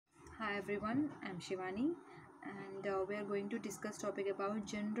Hi everyone, I'm Shivani and we are going to discuss topic about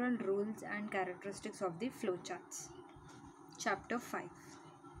general rules and characteristics of the flowcharts. Chapter 5.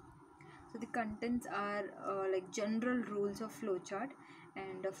 So the contents are like general rules of flowchart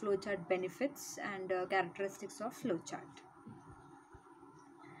and flowchart benefits and characteristics of flowchart.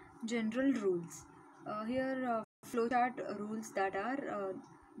 General rules. Here flowchart rules that are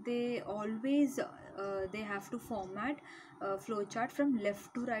they always they have to format flowchart from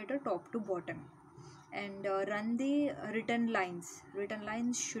left to right or top to bottom and run the written lines. Written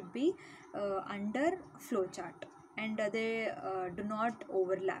lines should be under flowchart and they do not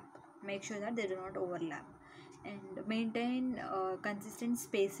overlap. Make sure that they do not overlap and maintain consistent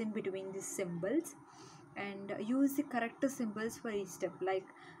spacing between these symbols and use the correct symbols for each step. Like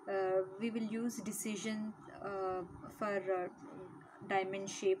we will use decision for diamond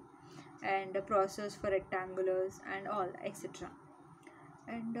shape and a process for rectangulars and all etc.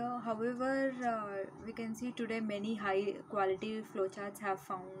 And however we can see today many high quality flowcharts have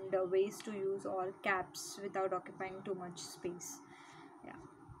found ways to use all caps without occupying too much space. Yeah,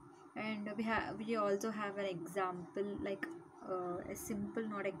 and we also have an example like a simple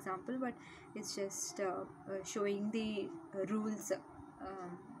not example but it's just showing the rules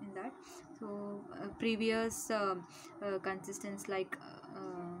in that. So previous consistence like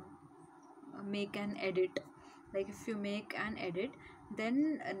make an edit. Like if you make an edit,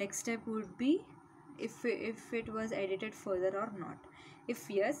 then next step would be if it was edited further or not. If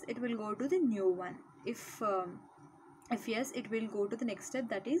yes, it will go to the new one. If yes, it will go to the next step,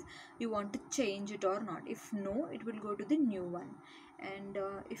 that is you want to change it or not. If no, it will go to the new one. And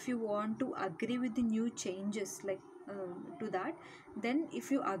if you want to agree with the new changes like to that, then if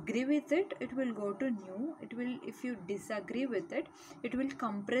you agree with it, it will go to new. It will, if you disagree with it, it will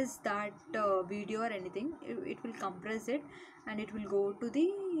compress that video or anything. It will compress it and it will go to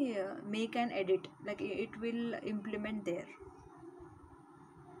the make and edit, like it will implement there.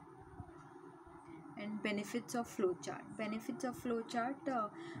 And benefits of flowchart. Benefits of flowchart.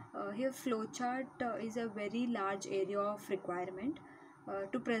 Here flowchart is a very large area of requirement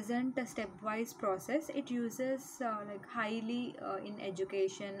to present a stepwise process. It uses like highly in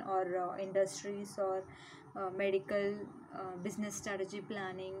education or industries or medical, business strategy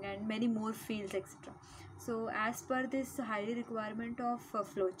planning and many more fields etc. So as per this highly requirement of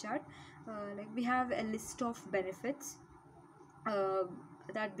flowchart, like we have a list of benefits uh,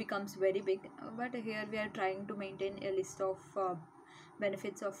 that becomes very big, but here we are trying to maintain a list of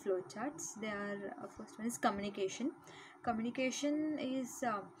benefits of flowcharts. They are first one is communication. Communication is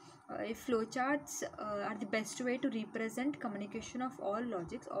if flowcharts are the best way to represent communication of all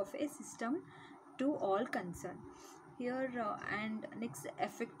logics of a system to all concerned. Here and next,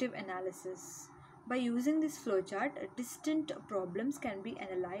 effective analysis. By using this flowchart, distant problems can be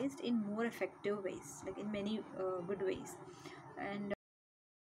analyzed in more effective ways, like in many good ways. And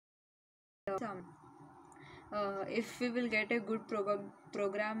if we will get a good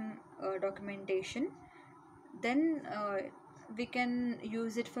program documentation, then we can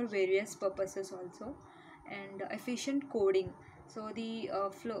use it for various purposes also. And efficient coding. So the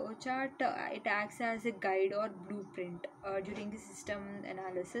flowchart it acts as a guide or blueprint during the system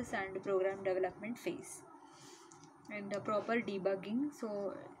analysis and program development phase. And proper debugging.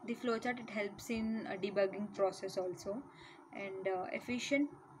 So the flowchart it helps in a debugging process also. And efficient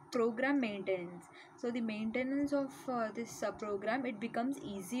program maintenance. So the maintenance of this program it becomes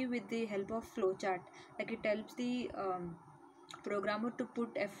easy with the help of flowchart. Like it helps the programmer to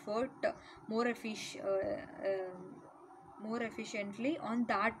put effort more efficiently on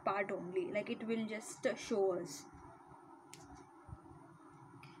that part only. Like it will just show us.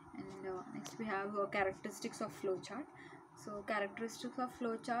 And next we have characteristics of flowchart. So characteristics of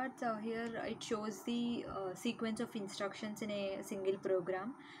flowcharts, here it shows the sequence of instructions in a single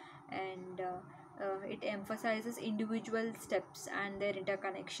program. And it emphasizes individual steps and their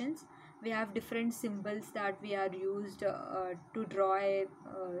interconnections. We have different symbols that we are used to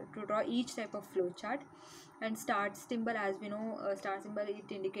draw each type of flowchart. And start symbol, as we know, start symbol it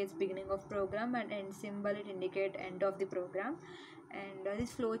indicates beginning of program and end symbol it indicate end of the program. And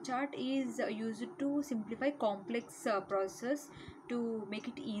this flowchart is used to simplify complex process, to make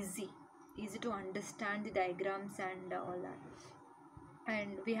it easy to understand the diagrams and all that.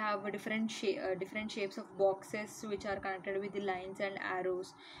 And we have a different shapes of boxes which are connected with the lines and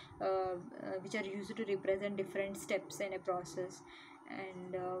arrows, which are used to represent different steps in a process.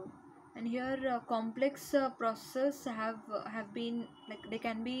 And here complex processes have been, like they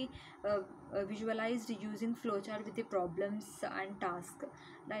can be visualized using flowchart with the problems and task.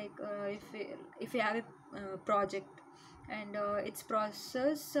 Like if we have a project and its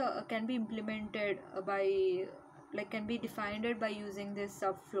process can be implemented by, like, can be defined by using this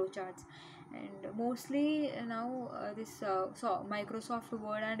flowcharts. And mostly now this so Microsoft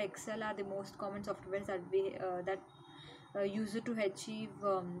Word and Excel are the most common softwares that we that use it to achieve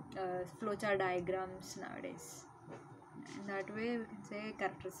flowchart diagrams nowadays. In that way we can say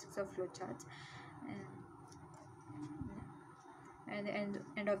characteristics of flowcharts. And and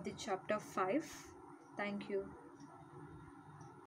end of the chapter 5. Thank you.